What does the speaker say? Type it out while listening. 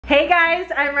Hey guys,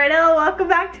 I'm Rydel. Welcome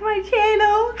back to my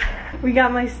channel. We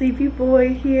got my sleepy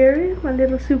boy here, my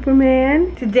little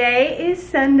Superman. Today is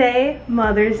Sunday,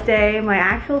 Mother's Day, my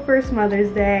actual first Mother's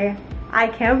Day. I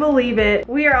can't believe it.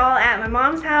 We are all at my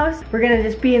mom's house. We're gonna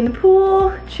just be in the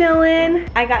pool, chilling.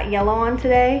 I got yellow on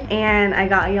today, and I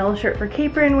got a yellow shirt for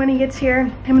Capron when he gets here.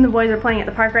 Him and the boys are playing at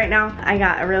the park right now. I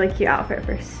got a really cute outfit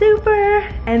for Super.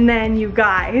 And then you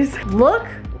guys, look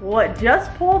what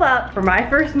just pulled up for my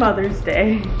first Mother's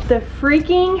Day. The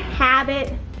freaking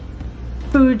Habit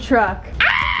food truck.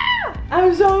 Ah!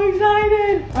 I'm so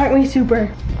excited. Aren't we, Super?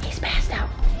 He's passed out.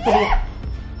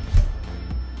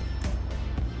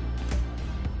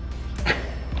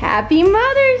 Happy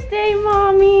Mother's Day,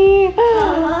 Mommy.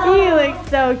 You look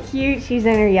so cute. She's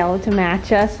in her yellow to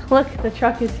match us. Look, the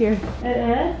truck is here. It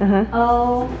is? Uh-huh.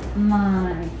 Oh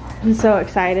my. I'm so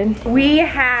excited. We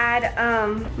had,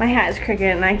 my hat is crooked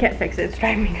and I can't fix it. It's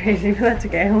driving me crazy, but that's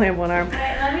okay. I only have one arm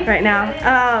right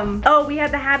now. Oh, we had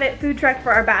the Habit food truck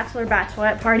for our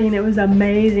bachelorette party and it was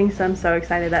amazing. So I'm so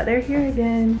excited that they're here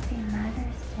again. Happy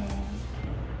Mother's Day.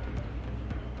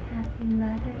 Happy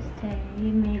Mother's Day.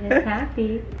 You made us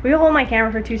happy. Will you hold my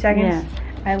camera for 2 seconds? Yeah.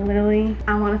 I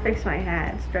want to fix my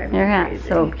hat. It's driving Your me hat's crazy.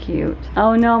 so cute.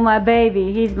 Oh no, my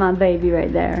baby. He's my baby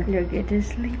right there. Look at this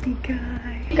sleepy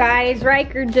guy. Guys,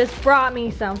 Riker just brought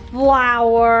me some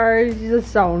flowers. This is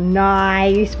so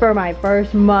nice for my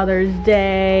first Mother's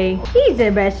Day. He's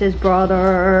the bestest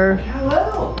brother.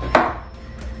 Hello.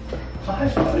 Hi,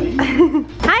 buddy.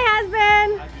 Hi,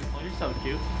 husband. Oh, you're so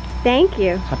cute. Thank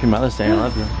you. Happy Mother's Day. I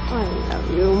love you. I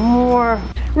love you more.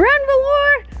 Run,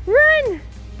 Valor, run.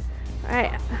 All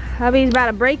right, hubby's about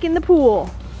to break in the pool.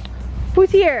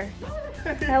 Who's here?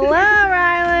 Hello,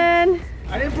 Rylan.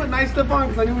 I didn't put nice stuff on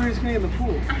because I knew we were just gonna get in the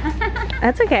pool.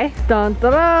 That's okay. Dun,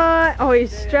 dun, dun. Oh,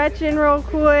 he's stretching real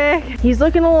quick. He's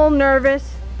looking a little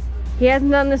nervous. He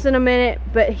hasn't done this in a minute,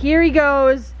 but here he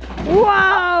goes.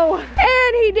 Whoa!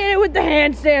 And he did it with the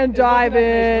handstand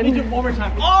diving. He did it one more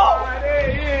time. Oh!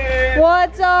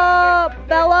 What's up,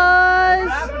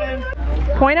 fellas?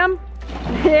 Point him.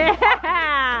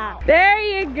 Yeah! There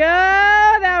you go.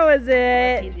 That was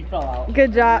it.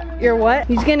 Good job. You're what?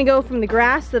 He's gonna go from the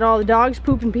grass that all the dogs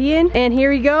poop and pee in. And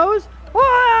here he goes.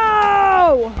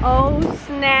 Whoa! Oh,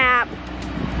 snap.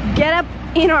 Get up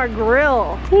in our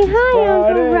grill. Say hi,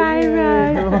 Uncle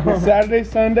Ryra. Saturday,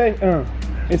 Sunday.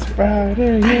 It's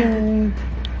Friday. Yeah.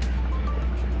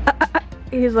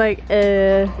 He's like, How's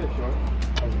it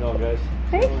going, guys?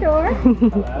 Hey, sure.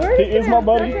 He is my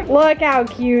buddy. Look how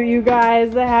cute, you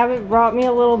guys. They haven't brought me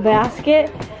a little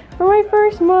basket for my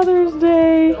first Mother's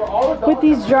Day with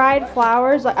these dried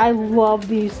flowers. Like, I love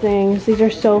these things. These are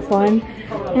so fun.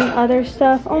 And other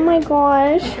stuff. Oh my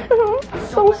gosh.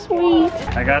 So sweet.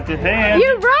 I got the hand.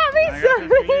 You brought me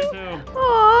something.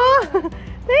 Aw.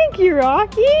 Thank you,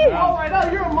 Rocky. Oh, I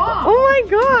know, you're a mom. Oh my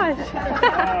gosh.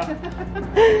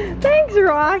 Thanks,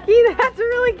 Rocky. That's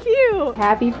really cute.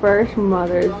 Happy first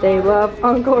Mother's Day, love,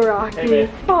 Uncle Rocky. Hey,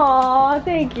 Aw,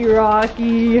 thank you,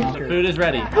 Rocky. The food is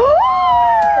ready.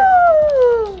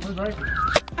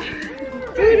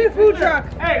 Food truck.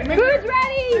 Hey, make Food's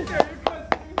ready.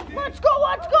 Let's go,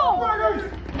 let's go.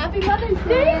 Happy Mother's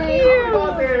Day! Thank you.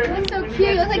 You look so cute.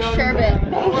 You look like sherbet.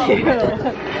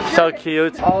 So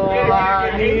cute. All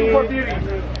I need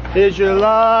is your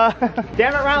love.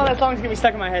 Damn it, Ronald, that song's gonna be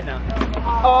stuck in my head now.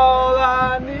 All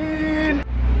I need.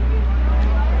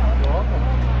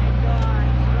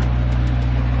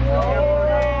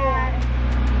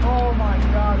 Oh my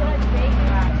God.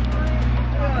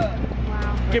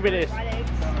 Give me this.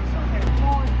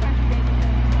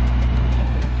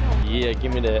 Yeah,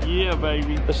 give me that. Yeah,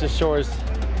 baby. This is Shore's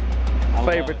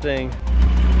favorite thing.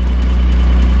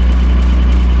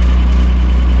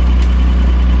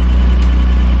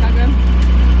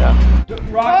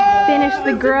 Yeah. Finished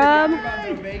the grub.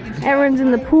 Everyone's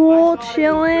in the pool,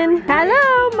 chilling.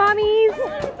 Hello, mommies.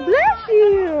 Bless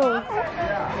you.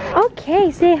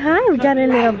 Okay, say hi. We got a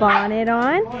little bonnet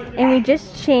on. And we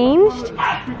just changed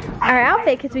our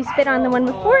outfit because we spit on the one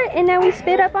before and now we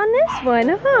spit up on this one.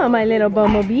 Uh-huh, my little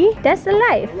bumblebee. That's the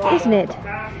life, isn't it?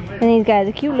 And these guys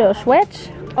are cute little sweats.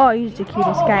 Oh, he's the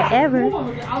cutest guy ever.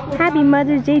 Happy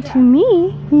Mother's Day to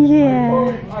me.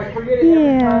 Yeah.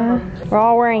 Yeah. We're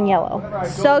all wearing yellow.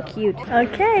 So cute.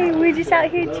 Okay, we're just out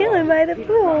here chilling by the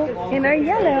pool in our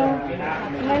yellow.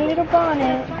 My little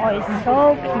bonnet. Oh, it's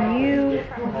so cute.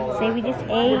 Say we just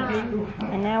ate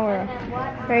and now we're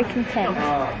very content.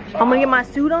 I'm gonna get my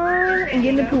suit on and get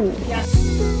in the pool.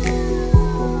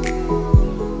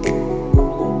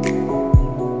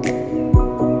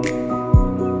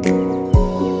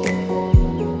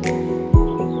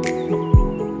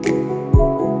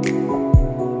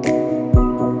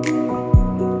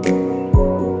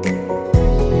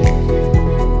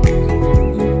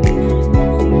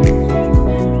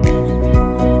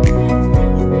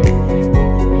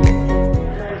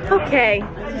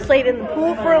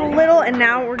 and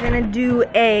now we're gonna do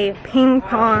a ping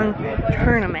pong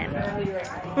tournament.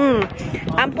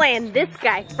 I'm playing this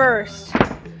guy first.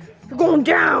 You're going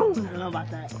down. I don't know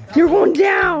about that. You're going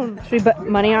down. Should we put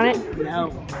money on it? No.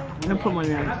 I'm gonna put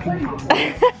money on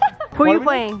it. Who are you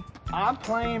playing? I'm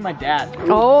playing my dad.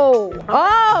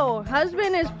 Oh,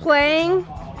 husband is playing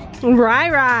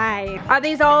Rydel. Are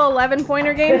these all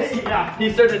 11-pointer games? Yeah, he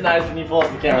started nice when he pulled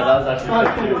up the camera. That was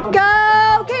actually pretty cool.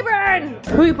 Go, Cabron!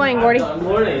 Who are you playing, Gordy?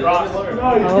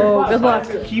 Oh, good luck.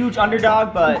 Huge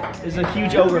underdog, but it's a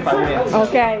huge over if I win.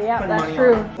 Okay, yeah, that's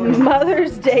true.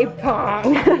 Mother's Day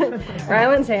Pong.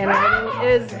 Ryland's handwriting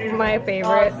is my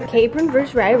favorite. Cabron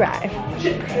versus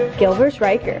Rydel. Gil versus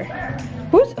Riker.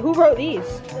 Who wrote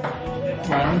these?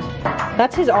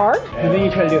 That's his art? I think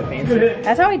you try to do it fancy.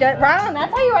 That's how he does. Ryland,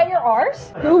 that's how you write your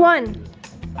R's? Who won?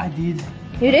 I did.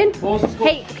 You did?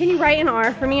 Hey, can you write an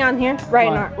R for me on here? Write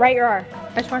an R. Write your R.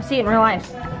 I just want to see it in real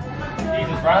life.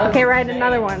 Okay, write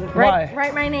another one.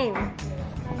 Write my name.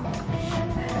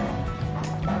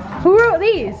 Who wrote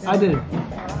these? I did.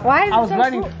 Why is it I was so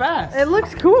writing cool? fast. It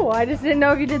looks cool. I just didn't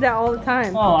know if you did that all the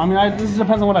time. Oh, I mean, this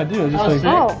depends on what I do. Just like,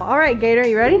 Oh, all right, Gator,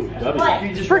 you ready?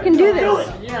 Freaking do this.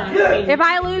 If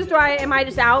I lose, am I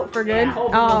just out for good?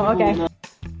 Oh, okay.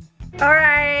 All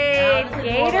right,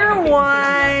 Gator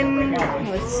won. It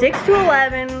was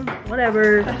 6-11,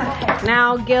 whatever.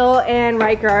 Now Gil and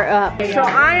Riker are up. So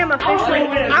I am officially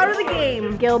out of the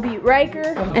game. Gil beat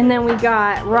Riker, and then we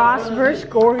got Ross versus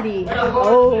Gordy.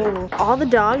 Oh, all the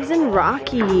dogs and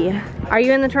Rocky. Are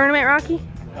you in the tournament, Rocky?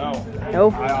 No.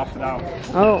 Nope. I opted out.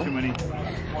 Oh. Too many.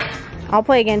 I'll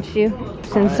play against you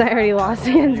since I already lost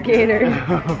against Gator.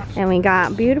 And we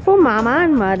got beautiful mama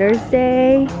on Mother's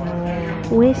Day.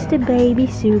 Wish the baby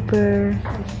super.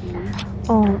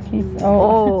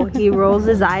 Oh, he rolls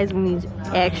his eyes when he's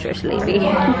extra sleepy.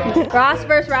 Ross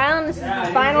versus Ryland, this is the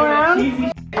final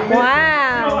round.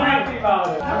 Wow.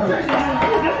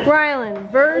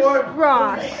 Ryland versus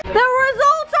Ross. The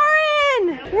results are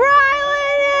in!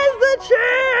 Ryland is the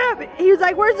champ! He was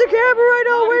like, where's the camera,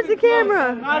 Rydel? Where's the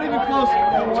camera? not even close.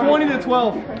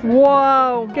 20-12.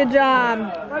 Whoa, good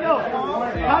job.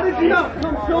 How did you not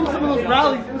come film some of those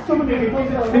rallies?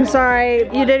 I'm sorry,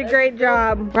 you did a great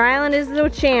job. Ryland is the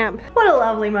champ. What a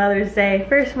lovely Mother's Day.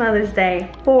 First Mother's Day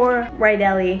for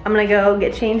Rydel. I'm gonna go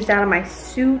get changed out of my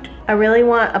suit. I really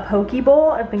want a poke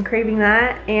bowl. I've been craving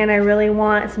that. And I really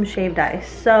want some shaved ice.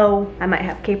 So I might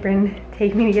have Capron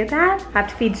take me to get that. I have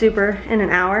to feed Super in an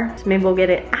hour. So maybe we'll get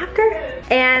it after.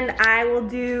 And I will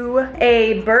do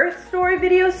a birth story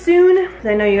video soon, because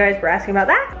I know you guys were asking about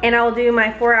that. And I will do my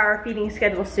 4-hour feeding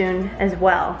schedule soon as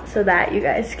well, so that you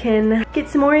guys can get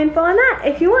some more info on that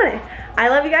if you want it. I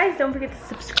love you guys. Don't forget to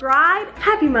subscribe.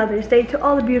 Happy Mother's Day to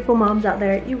all the beautiful moms out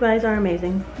there. You guys are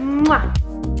amazing. Mwah.